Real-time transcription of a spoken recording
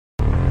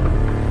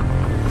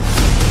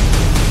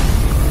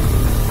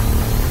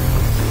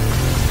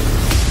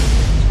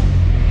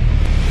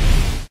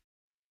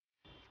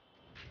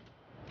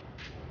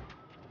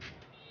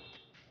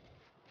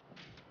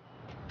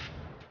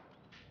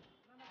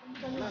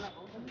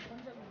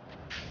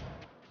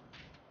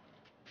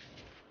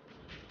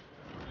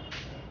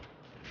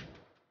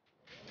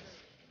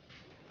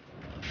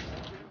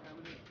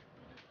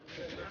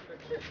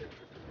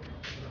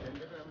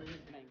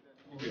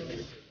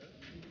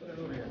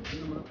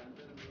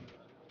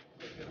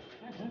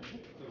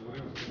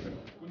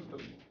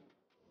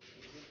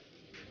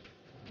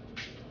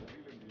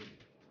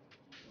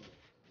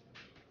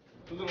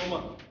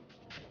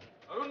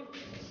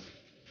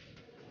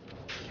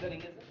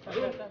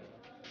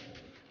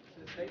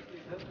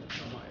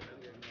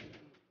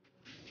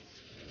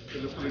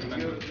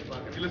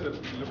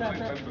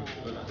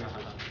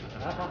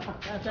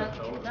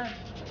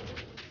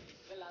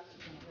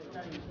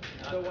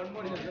one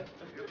more here, sir.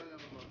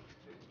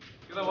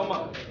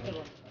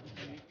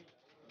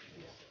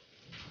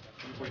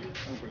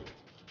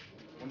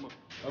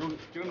 Arun,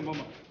 Kiran,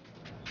 Mama.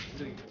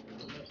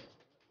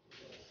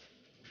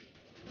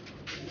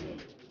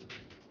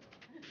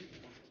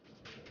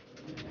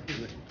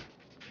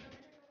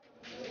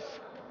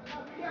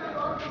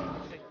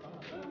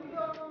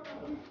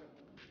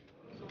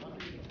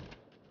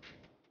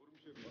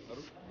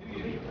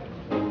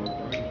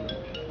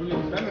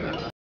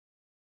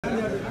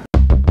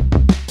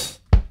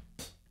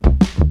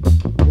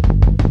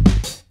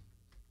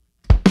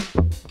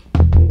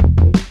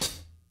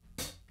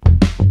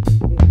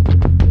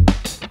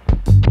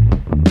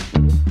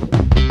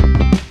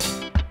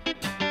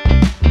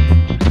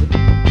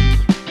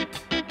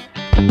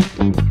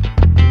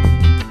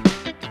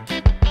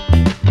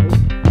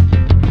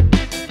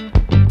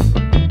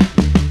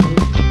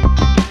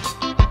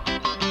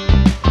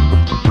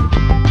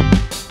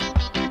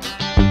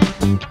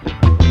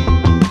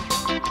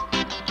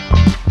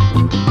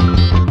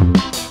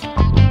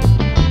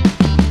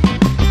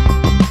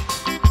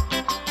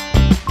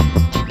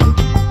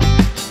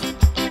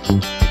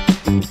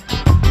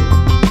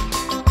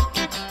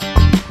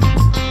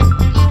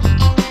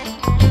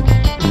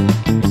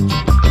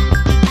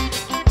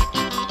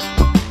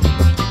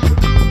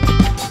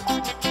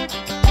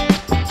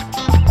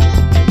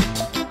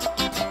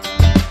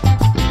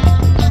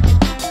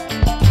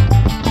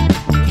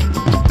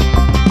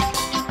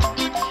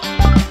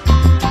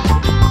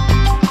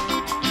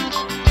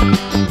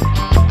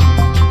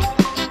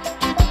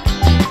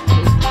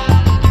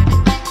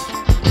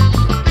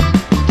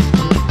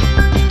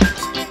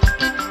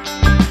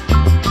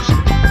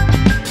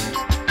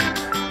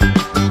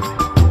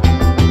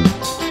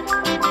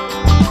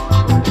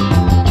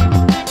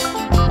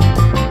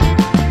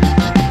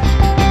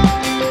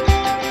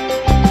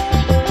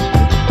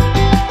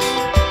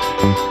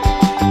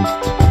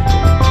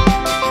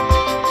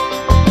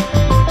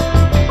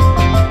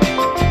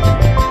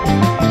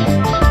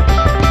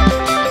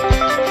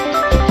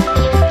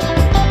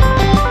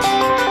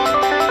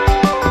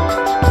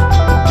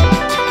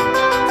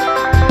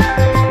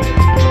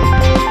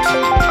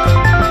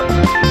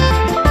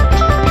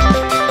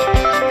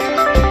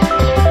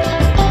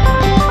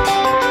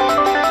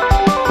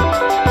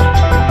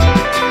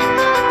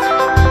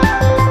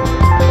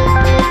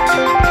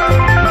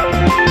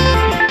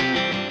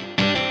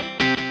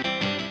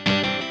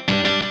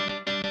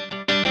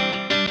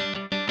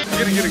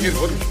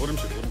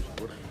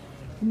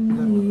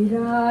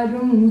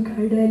 நீராரும்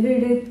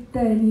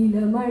கடலெடுத்த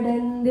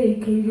நிலமடந்தை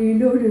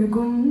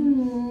கிழிலொழுகும்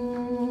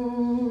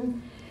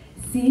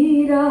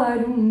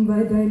சீராரும்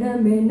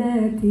வதனமென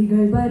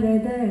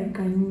திகழ்வரத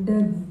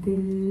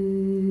கண்டத்தில்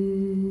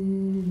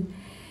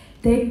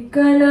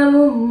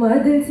தெக்கணமும்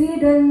அது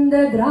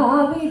சிறந்த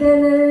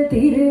திராவிடனல்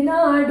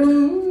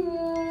திருநாடும்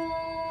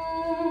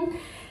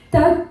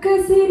தக்க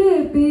சிறு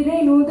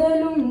பிறை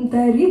முதலும்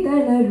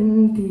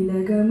தரிதளரும்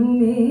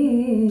திலகமுமே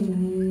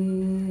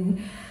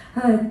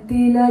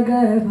அத்திலக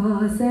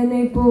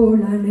வாசனை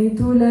போல்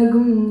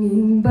அனைத்துலகும்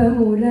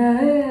இன்பமுற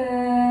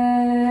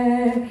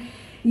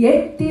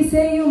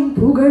எத்திசையும்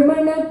புகழ்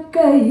மணக்க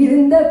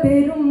இருந்த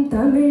பெரும்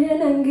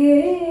தமிழனங்கே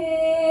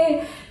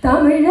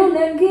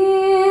தமிழனங்கே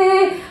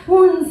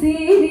உன்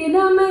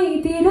சீரிலமை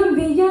திறம்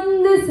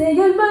வியந்து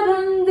செயல்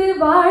மறந்து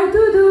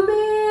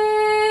வாழ்த்துதுமே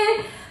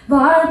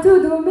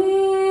வாழ்த்துதுமே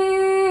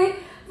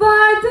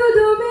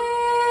வாழ்த்துதுமே.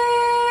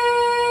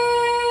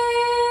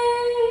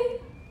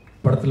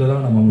 படத்தில்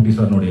தான் நம்ம மம்முட்டி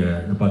சார்னுடைய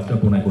பார்த்துட்டு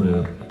அப்போ எனக்கு ஒரு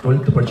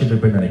 12th படிச்சுட்டு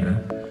இருப்பேன்னு நினைக்கிறேன்.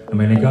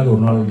 நம்ம என்னைக்காவது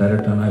ஒரு நாள்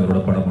டைரக்டரானா இவரோட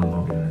படம் பண்ணணும்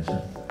அப்படின்னு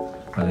நினச்சேன்.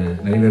 அது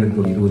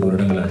நிறைவேறதுக்கு ஒரு 20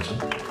 வருடங்கள் ஆச்சு.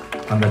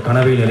 அந்த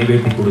கனவை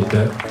நிறைவேற்றி கொடுத்த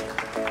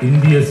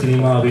இந்திய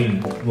சினிமாவின்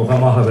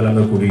முகமாக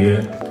விளங்கக்கூடிய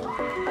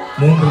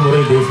 3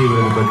 முறை தேசிய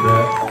விருது பெற்ற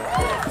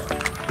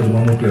திரு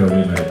மம்முட்டி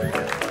அவர்களை நினைக்கிறேன்.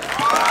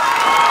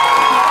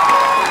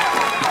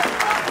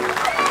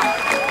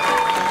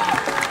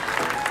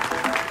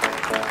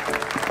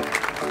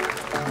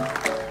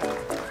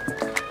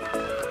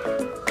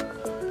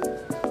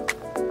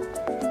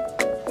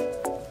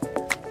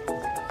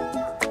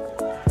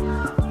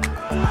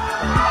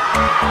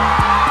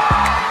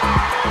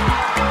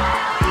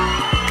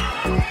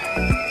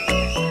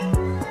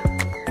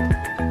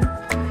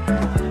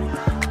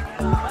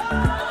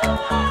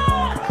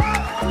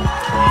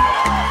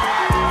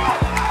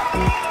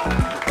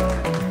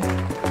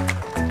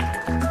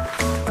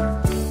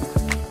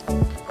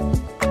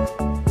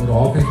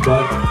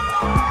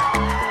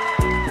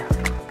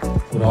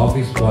 ஒரு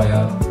ஆஃபீஸ்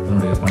பாயாக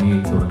தன்னுடைய பணியை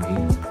தொடங்கி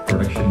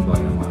ப்ரொடக்ஷன்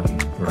பாயாக மாறி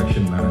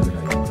ப்ரொடக்ஷன் மேனேஜர்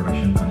ஆகி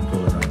ப்ரொடக்ஷன்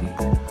கண்ட்ரோலர் ஆகி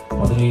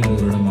 15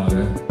 வருடமாக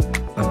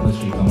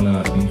பத்மஸ்ரீ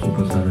கமலஹாசனின்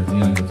சூப்பர் ஸ்டார்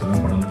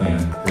ரஜினிகாந்த் படம்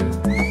தயாரித்து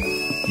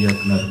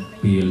இயக்குனர்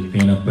PL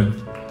தேனப்பன்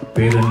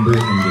பேரன்பு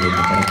என்கிற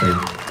இந்த படத்தை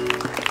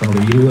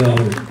தன்னுடைய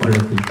 20வது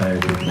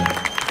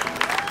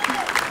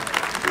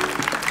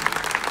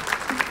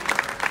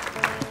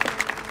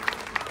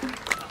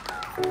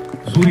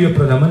சூரிய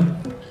பிரதமன்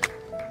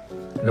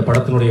இந்த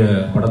படத்தினுடைய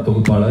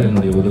படத்தொகுப்பாளர்,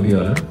 என்னுடைய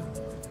உதவியாளர்,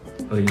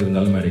 அவர்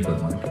இருந்தாலும் மேடைக்கு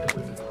வருமாறு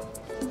கேட்டுக்கொள்கிறேன்.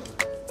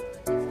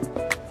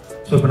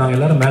 ஸோ இப்போ நாங்கள்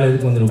எல்லாரும் மேலே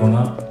எதுக்கு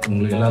வந்திருக்கோம்னா,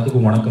 உங்களுக்கு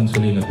எல்லாத்துக்கும் வணக்கம்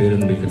சொல்லி எங்கள்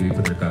பேரன்பை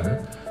தெரிவிப்பதற்காக.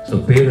 ஸோ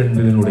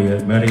பேரன்பினுடைய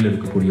மேடையில்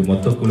இருக்கக்கூடிய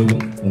மொத்த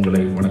குழுவும்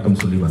உங்களை வணக்கம்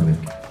சொல்லி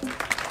வரவேற்கிறேன்.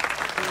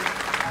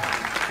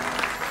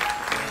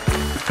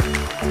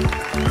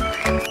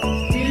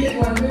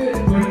 வந்து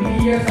 20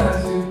 years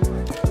ஆச்சு.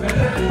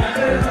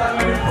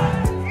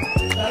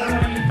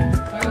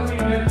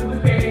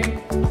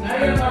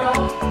 நிறைய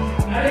படம்,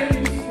 நிறைய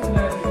மியூசிக்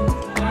உண்டாச்சு.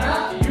 ஆனா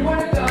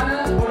இவனுக்கான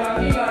ஒரு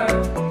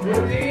அங்கீகாரம்,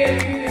 ஒரு பெரிய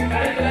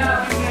கிடைக்கல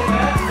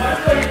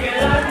அப்படிங்கிறத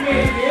எல்லாருக்குமே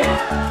இருக்கு.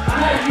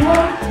 ஆனா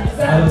இவன்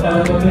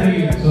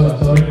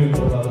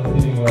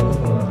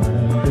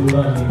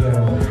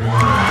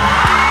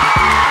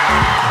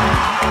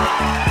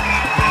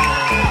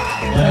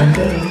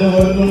இந்த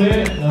வருடமே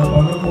நான்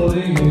பண்ணும்போது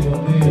இதுக்கு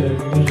வந்து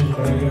ரெகக்னிஷன்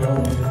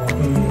கிடைக்கணும்,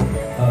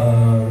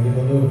 இதுக்கு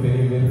வந்து ஒரு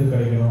பெரிய விருது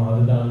கிடைக்கணும்,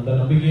 அதுதான் அந்த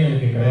நம்பிக்கையே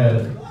எனக்கு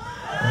கிடையாது.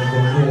 எனக்கு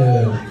வந்து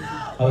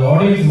அது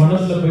ஆடியன்ஸ்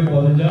மனசில் போய்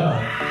பதிஞ்சா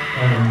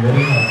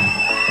வெரி ஹாப்பி.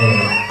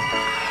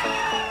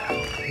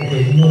 ஓகே,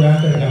 இன்னொரு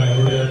ஆக்டர் இருக்காங்க,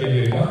 அவருடைய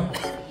கேள்வி இருக்கா?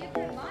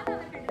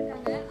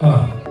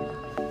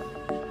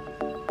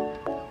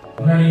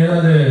 நீங்கள்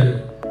ஏதாவது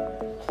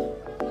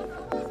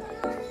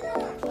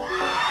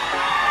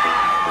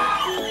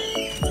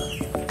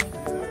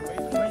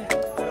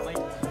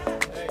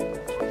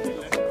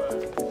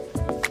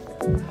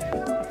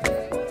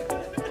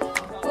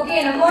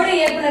நம்மோட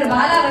இயக்குனர்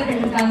பாலா அவர்கள்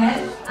இருக்காங்க.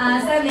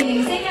 சார், நீங்க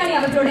இசைஞானி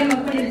அவர்களோட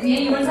ஒர்க் பண்ணிருக்கீங்க,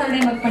 யுவன் சாரோட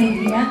ஒர்க்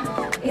பண்ணிருக்கீங்க.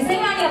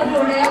 இசைஞானி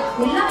அவர்களோட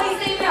எல்லா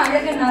இசையுமே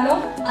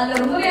அழகுனாலும் அதுல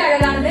ரொம்பவே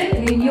அழகானது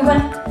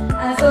யுவன்.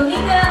 சோ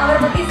நீங்க அவரை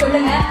பத்தி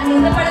சொல்லுங்க.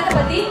 இந்த படத்தை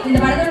பத்தி, இந்த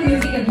படத்தோட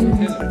மியூசிக் எப்படி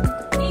இருக்கு,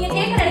 நீங்க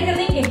கேட்க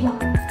நினைக்கிறதையும் கேட்கலாம்.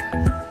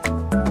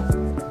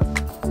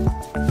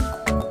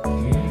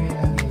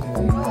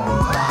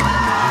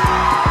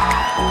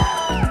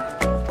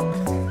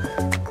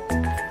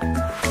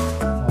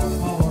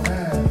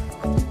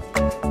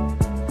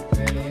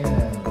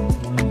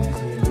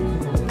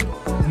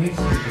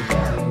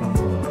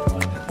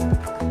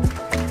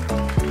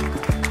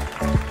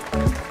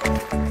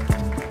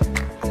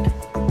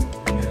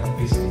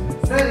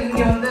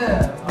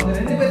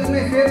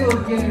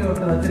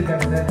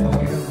 வச்சிருக்காரு சார்.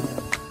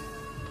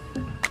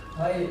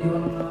 ஹாய்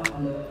யுவன்,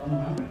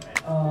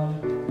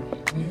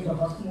 இந்த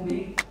ஃபர்ஸ்ட் மூவி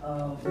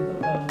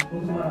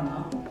குமார் அண்ணா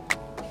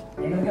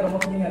எங்களுக்கு ரொம்ப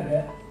ஃபீலிங்காக இருக்கு.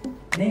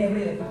 நீங்கள்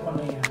எப்படி எக்ஸ்பெக்ட்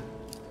பண்ணுறீங்க?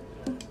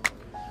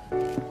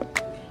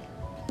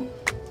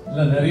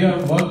 இல்லை, நிறையா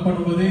ஒர்க்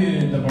பண்ணும்போது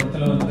இந்த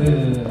படத்தில் வந்து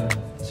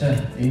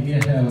எங்கே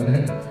அவர்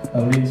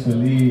அப்படின்னு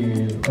சொல்லி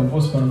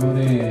கம்போஸ்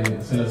பண்ணும்போது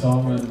சில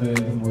சாங் வந்து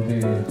இருக்கும்போது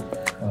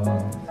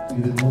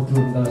இது மூட்டு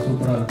இருந்தால்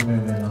சூப்பராக இருக்குமே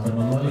அப்படின்னு அந்த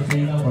நம்மளால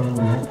ஃபீல் தான் பண்ண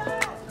முடியும்.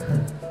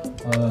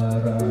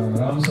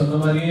 ராம் சொன்ன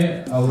மாதிரியே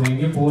அவர்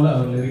எங்கே போகல,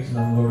 அவர் லிரிக்ஸ்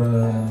நம்மளோட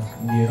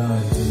இங்கே தான்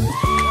இருக்குது.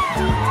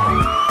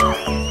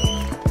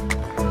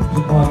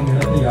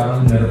 இடத்தை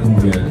யாராலும் நிரப்ப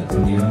முடியாது.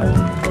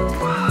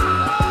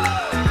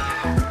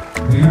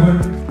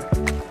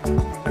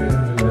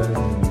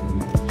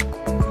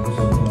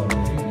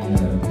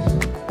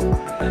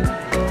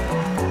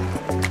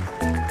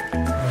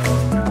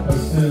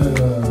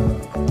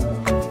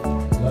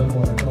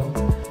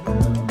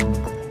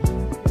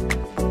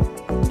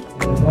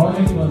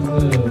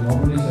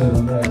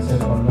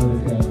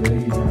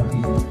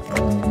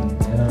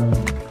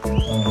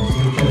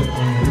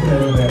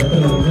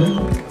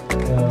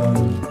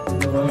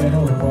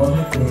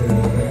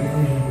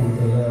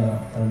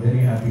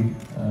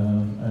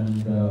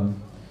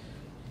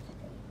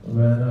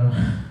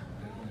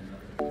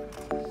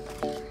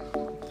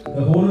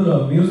 The whole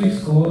music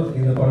score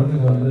இந்த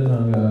படத்துக்கு வந்து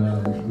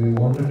நாங்கள் we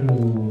wanted to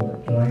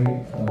try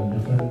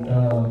different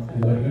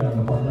இது வரைக்கும்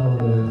நாங்கள் பண்ண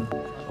ஒரு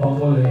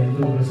காம்போவில் எந்த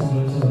ஒரு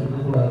ரெசம்பளன்ஸும்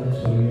இருக்கக்கூடாதுன்னு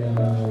சொல்லி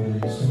நாங்கள் ஒரு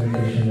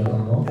இன்ஸ்ட்ருமெண்டேஷனில்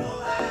பண்ணோம்.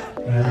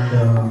 அண்ட்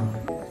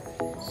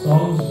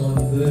சாங்ஸ்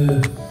வந்து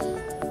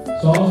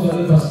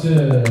ஃபஸ்ட்டு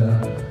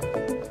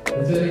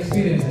இட்ஸ் ஒரு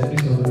எக்ஸ்பீரியன்ஸ் எப்படி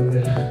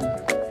சொல்கிறது.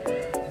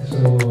 ஸோ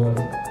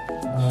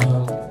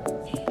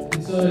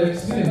இட்ஸ் ஒரு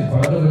எக்ஸ்பீரியன்ஸ்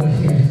படத்தை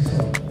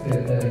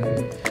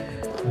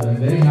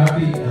very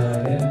happy.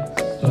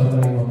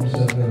 Sadhana Mammootty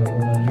sir ரொம்ப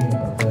நன்றி இந்த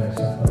படத்தை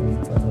அக்செப்ட் பண்ணி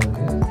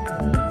பண்ணதுக்கு.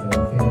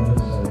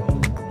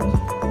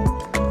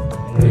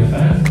 என்னுடைய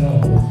ஃபேன்ஸ் தான்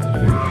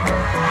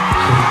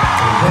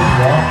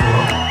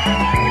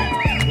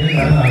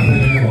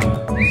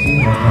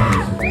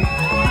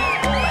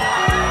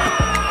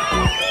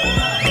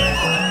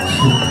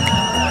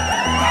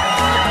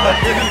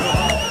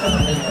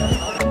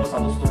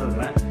சந்தோஷத்தோடு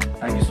இருக்கிறேன்.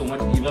 Thank you so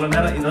much. இவ்வளோ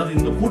நேரம் இதாவது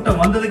இந்த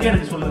கூட்டம் வந்ததுக்கே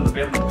எனக்கு சொல்லுது இந்த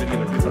பேர் பெரிய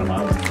வெற்றி பெற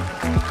ஆகும்.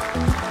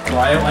 So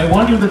I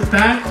want you to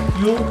thank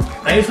you.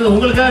 தயவுசெய்து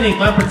உங்களுக்காக நீங்க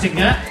கிளாப்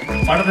அடிச்சுங்க.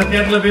 படத்தை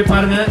தியேட்டர்ல போய்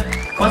பாருங்க.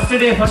 ஃபர்ஸ்ட்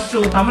டே ஃபர்ஸ்ட்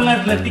ஷோ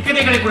தமிழ்நாட்டுல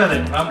டிக்கெட்டே கிடைக்கூடாது.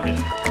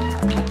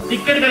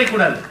 டிக்கெட்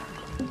கிடைக்கூடாது.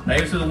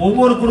 தயவுசெய்து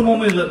ஒவ்வொரு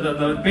குடும்பமும் இந்த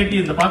பேட்டி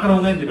இந்த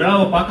பாக்குறவங்க, இந்த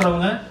விழாவை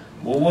பாக்குறவங்க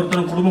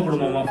ஒவ்வொருத்தரும்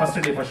குடும்பமா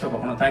ஃபர்ஸ்ட் டே ஃபர்ஸ்ட் ஷோ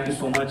பார்க்கணும். Thank you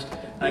so much.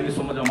 Thank you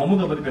so much.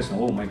 மம்முதை பத்தி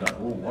பேசணும். Oh my God,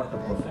 oh what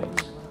a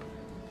perfect.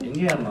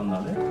 எங்கேயா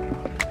இருந்தாலும்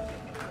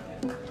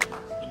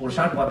ஒரு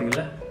ஷாட்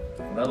பார்த்தீங்கல்ல,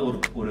 அதாவது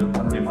ஒரு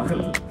தன்னுடைய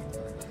மகள்,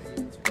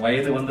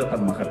 வயது வந்த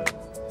தன் மகள்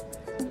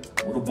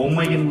ஒரு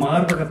பொம்மையின்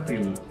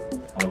மார்பகத்தில்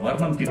அவர்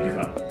வர்ணம்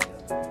தீட்டுகிறார்.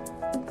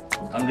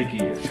 தந்தைக்கு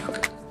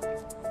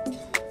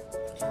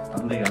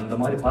தந்தை அந்த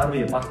மாதிரி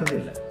பார்வையை பார்த்ததே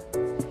இல்லை.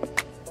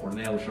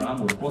 உடனே அவர்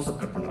ஷாம் ஒரு க்ளோஸ்அப்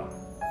கட் பண்றான்.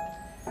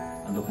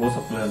 அந்த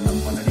க்ளோஸ்அப்ல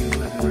நம்ம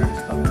நடிகர்கள்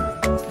நடிச்சிருப்பாங்க.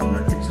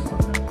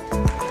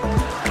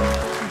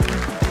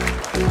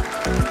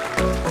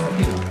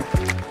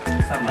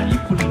 சார் நான்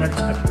இப்படி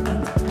நடிச்சு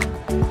காட்டுறேன்,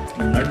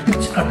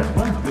 நடிச்சு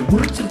காட்டுறப்ப அப்படி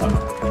முடிச்சிருப்பாங்க.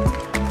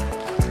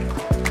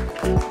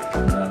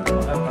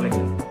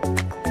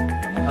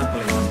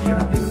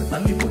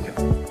 தள்ளி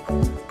போய்க்கிறேன்.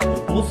 ஒரு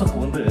க்ளோஸ்அப்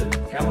வந்து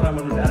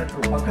கேமராமேன்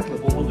டைரக்டர் பக்கத்துல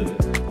போகும்போது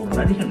ஒரு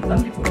நடிகன்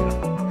தள்ளி போய்க்கிறான்.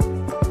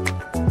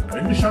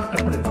 2 ஷாட்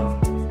கட் பண்ணிருக்கான்.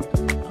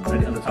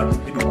 அந்த ஷாட்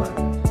திருப்பி பாருங்க.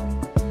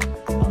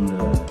 அந்த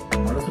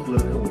மனசுக்குள்ள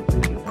இருக்க ஒரு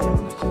பெரிய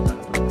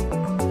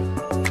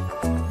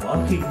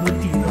வாழ்க்கை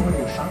நோக்கி இந்த மாதிரி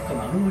ஒரு ஷாட்டை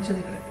நான்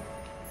அனுபவிச்சதே கிடையாது.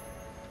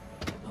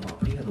 அவன்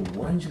அப்படியே அதை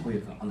உறைஞ்சு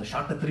போயிருக்கான். அந்த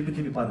ஷாட்டை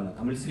திருப்பி பாருங்க.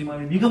 தமிழ்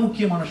சினிமாவின் மிக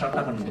முக்கியமான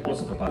ஷாட்டாக நான் இந்த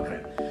க்ளோஸ்அப்பை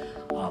பார்க்கிறேன்.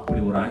 அப்படி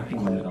ஒரு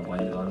ஆக்டிங் பண்ணிருக்கான்.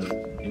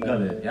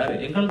 எங்காலு யாரு?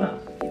 எங்கால் தான்.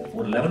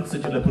 ஒரு 11th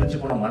செஞ்சுரியில பிரிச்சு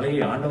போன மலையை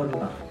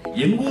ஆண்டவர்கள் தான்.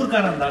 எங்க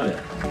ஊருக்காரன் இருந்தாலும்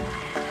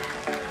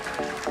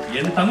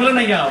என் தமிழன்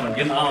ஐயா அவன்,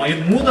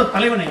 என் மூத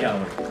தலைவன் ஐயா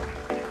அவன்.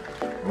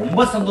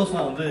 ரொம்ப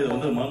சந்தோஷமா வந்து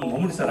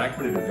மம்முட்டி சார் ஆக்ட்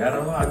பண்ணிருக்காரு. வேற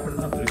ஆக்ட்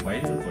பண்ணா பெரிய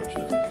பயந்து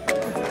போச்சு.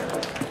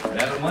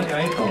 வேற மாதிரி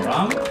ஆயிருக்கும்.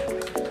 Ram,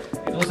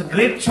 it was a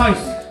great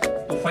choice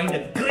to find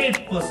a great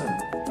person,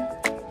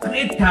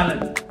 great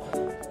talent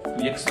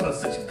to express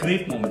such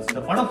great moments.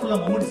 இந்த படம் ஃபுல்லா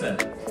மம்முட்டி சார்.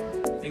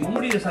 நீங்க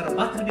மம்முட்டி சாரை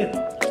பார்த்துக்கிட்டே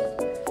இருக்கலாம்.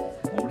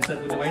 மம்முட்டி சார்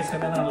கொஞ்சம் வயசு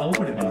கம்மியா நான் லவ்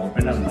பண்ணிருப்பேன். ஒரு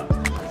பெண்ணா இருந்தா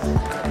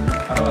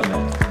பரவாயில்ல.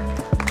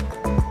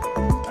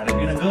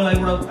 In a girl, I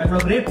would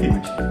have raped him.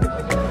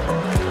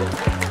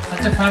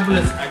 Such a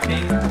fabulous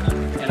acting.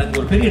 எனக்கு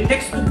ஒரு பெரிய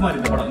டெக்ஸ்ட் புக் மாதிரி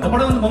இந்த படம். இந்த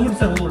படம் வந்து மம்முட்டி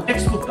சார் ஒரு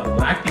டெக்ஸ்ட் புக் தான்.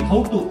 ஒரு acting,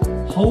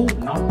 how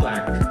not to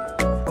act.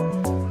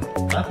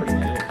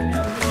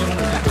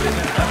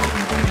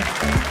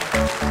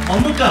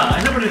 Mammukka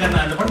என்ன பண்ணிருக்காங்க,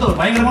 அந்த படத்தை ஒரு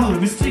பயங்கரமான ஒரு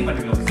மிஸ்ட்ரி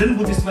பண்ணிருக்காங்க. சென்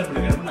புத்திஸ்ட் மாதிரி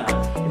பண்ணிருக்காருன்னா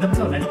இந்த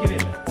படத்தில் நடிக்கவே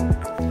இல்லை,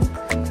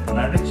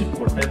 நடிச்சு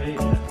கொட்டவே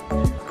இல்லை.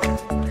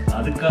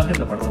 அதுக்காக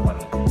இந்த படத்தை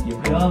பாருங்க.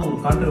 எப்படியாவது ஒரு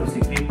கான்ட்ரவர்சி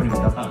கிரியேட் பண்ணி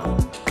விட்டா தான்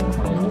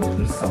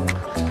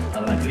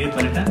அதை நான் கிரியேட்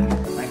பண்ணிட்டேன்.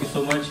 Thank you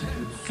so much.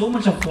 So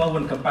much of love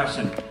and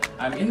compassion.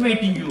 I'm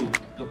inviting you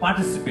to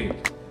participate.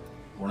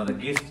 One of the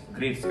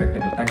great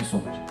spectacle. Thank you so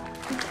much.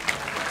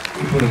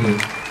 இப்பொழுது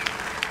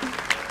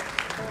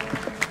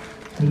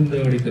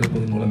குறுந்தாடி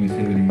திறப்பது மூலம்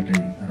இசை வெளியீட்டை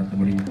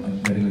நடத்தபடி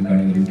நடிகர்கள்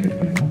காணிகளும்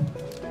கேட்டுக்கொள்கிறோம்.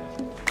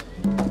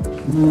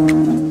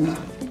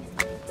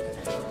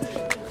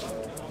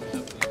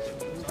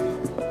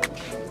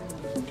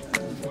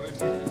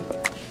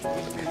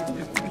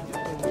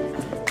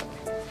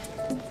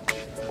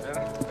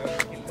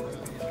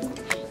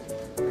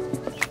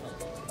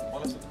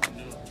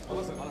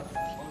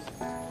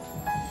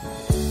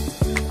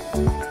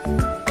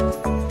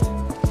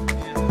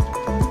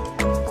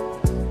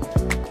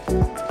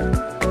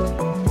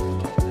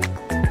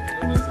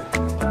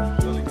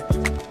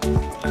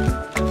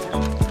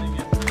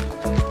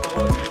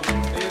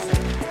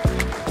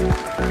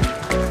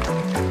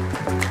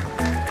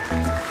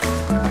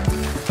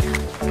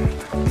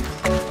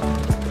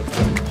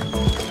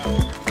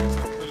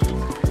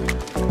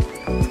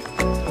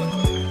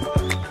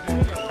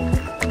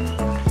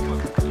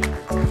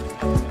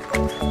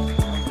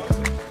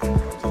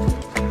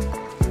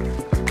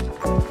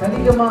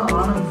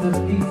 Anand sir,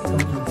 please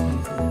come to the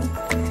stage.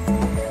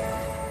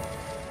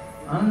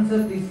 Anand sir,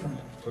 please come.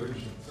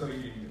 Sorry.